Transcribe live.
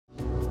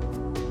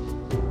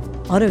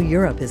Auto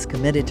Europe is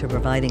committed to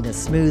providing a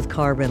smooth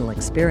car rental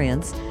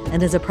experience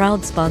and is a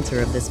proud sponsor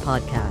of this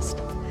podcast.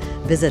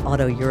 Visit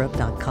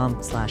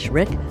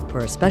autoeurope.com/Rick for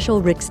a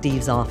special Rick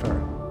Steves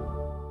offer.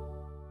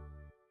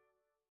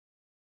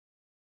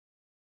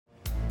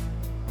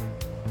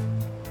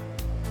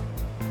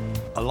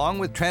 Along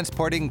with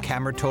transporting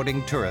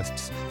camera-toting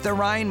tourists, the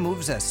Rhine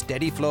moves a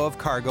steady flow of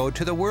cargo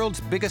to the world's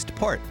biggest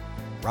port,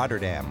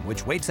 Rotterdam,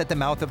 which waits at the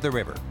mouth of the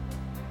river.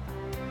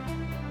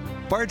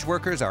 Barge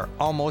workers are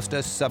almost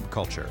a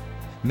subculture.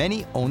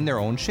 Many own their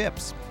own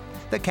ships.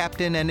 The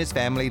captain and his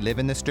family live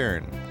in the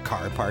stern,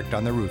 car parked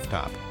on the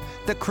rooftop.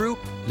 The crew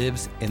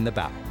lives in the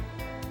bow.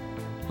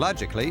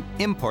 Logically,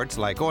 imports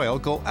like oil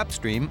go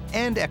upstream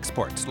and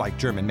exports like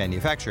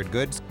German-manufactured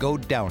goods go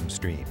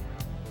downstream.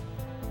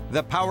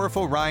 The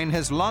powerful Rhine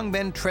has long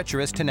been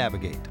treacherous to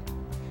navigate.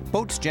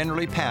 Boats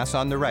generally pass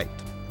on the right.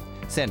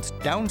 Since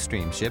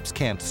downstream ships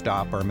can't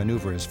stop or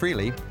maneuver as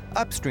freely,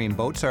 upstream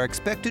boats are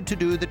expected to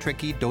do the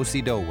tricky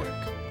do-si-do work.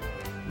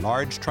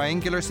 Large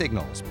triangular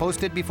signals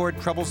posted before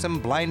troublesome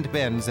blind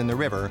bends in the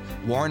river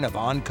warn of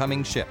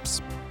oncoming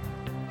ships.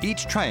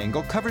 Each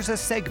triangle covers a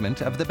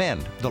segment of the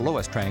bend, the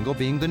lowest triangle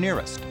being the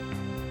nearest.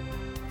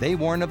 They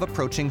warn of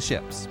approaching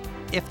ships.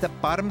 If the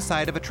bottom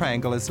side of a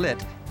triangle is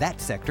lit, that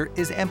sector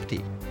is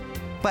empty.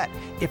 But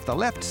if the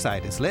left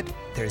side is lit,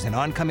 there's an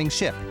oncoming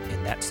ship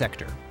in that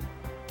sector.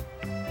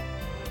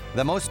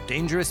 The most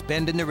dangerous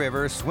bend in the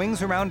river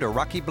swings around a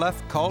rocky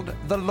bluff called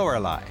the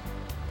Loreley.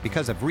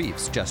 Because of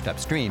reefs just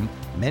upstream,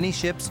 many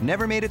ships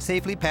never made it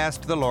safely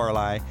past the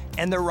Loreley,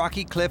 and the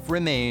rocky cliff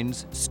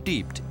remains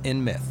steeped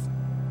in myth.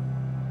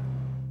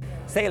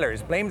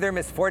 Sailors blamed their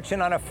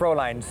misfortune on a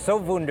Fräulein so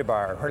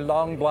wunderbar, her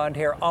long blonde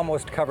hair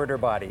almost covered her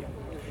body.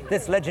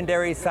 This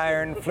legendary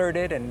siren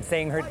flirted and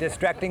sang her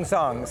distracting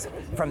songs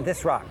from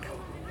this rock.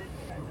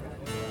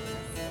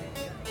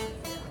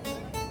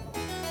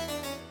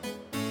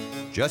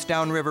 Just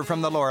downriver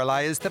from the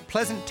Loreley is the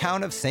pleasant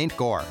town of St.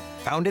 Goar,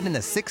 founded in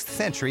the 6th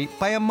century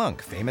by a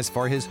monk famous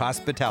for his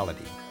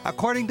hospitality.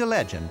 According to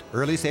legend,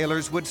 early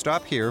sailors would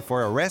stop here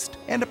for a rest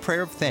and a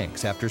prayer of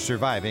thanks after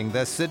surviving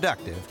the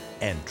seductive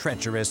and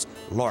treacherous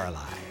Loreley.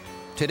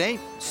 Today,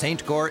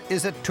 St. Goar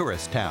is a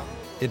tourist town.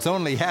 Its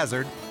only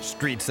hazard,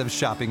 streets of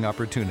shopping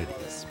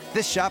opportunities.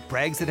 This shop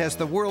brags it has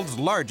the world's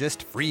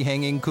largest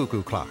free-hanging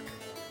cuckoo clock.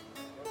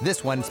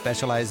 This one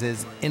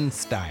specializes in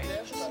style.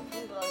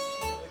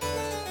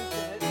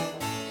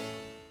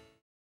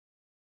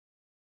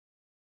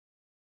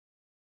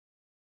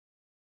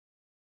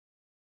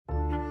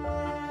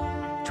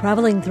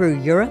 Traveling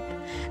through Europe?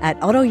 At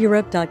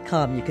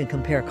autoeurope.com, you can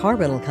compare car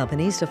rental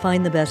companies to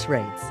find the best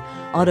rates.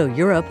 Auto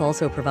Europe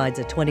also provides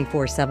a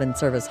 24/7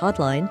 service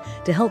hotline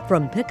to help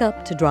from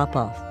pickup to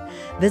drop-off.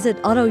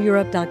 Visit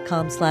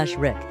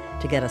autoeurope.com/Rick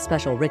to get a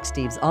special Rick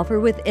Steves offer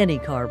with any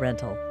car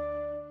rental.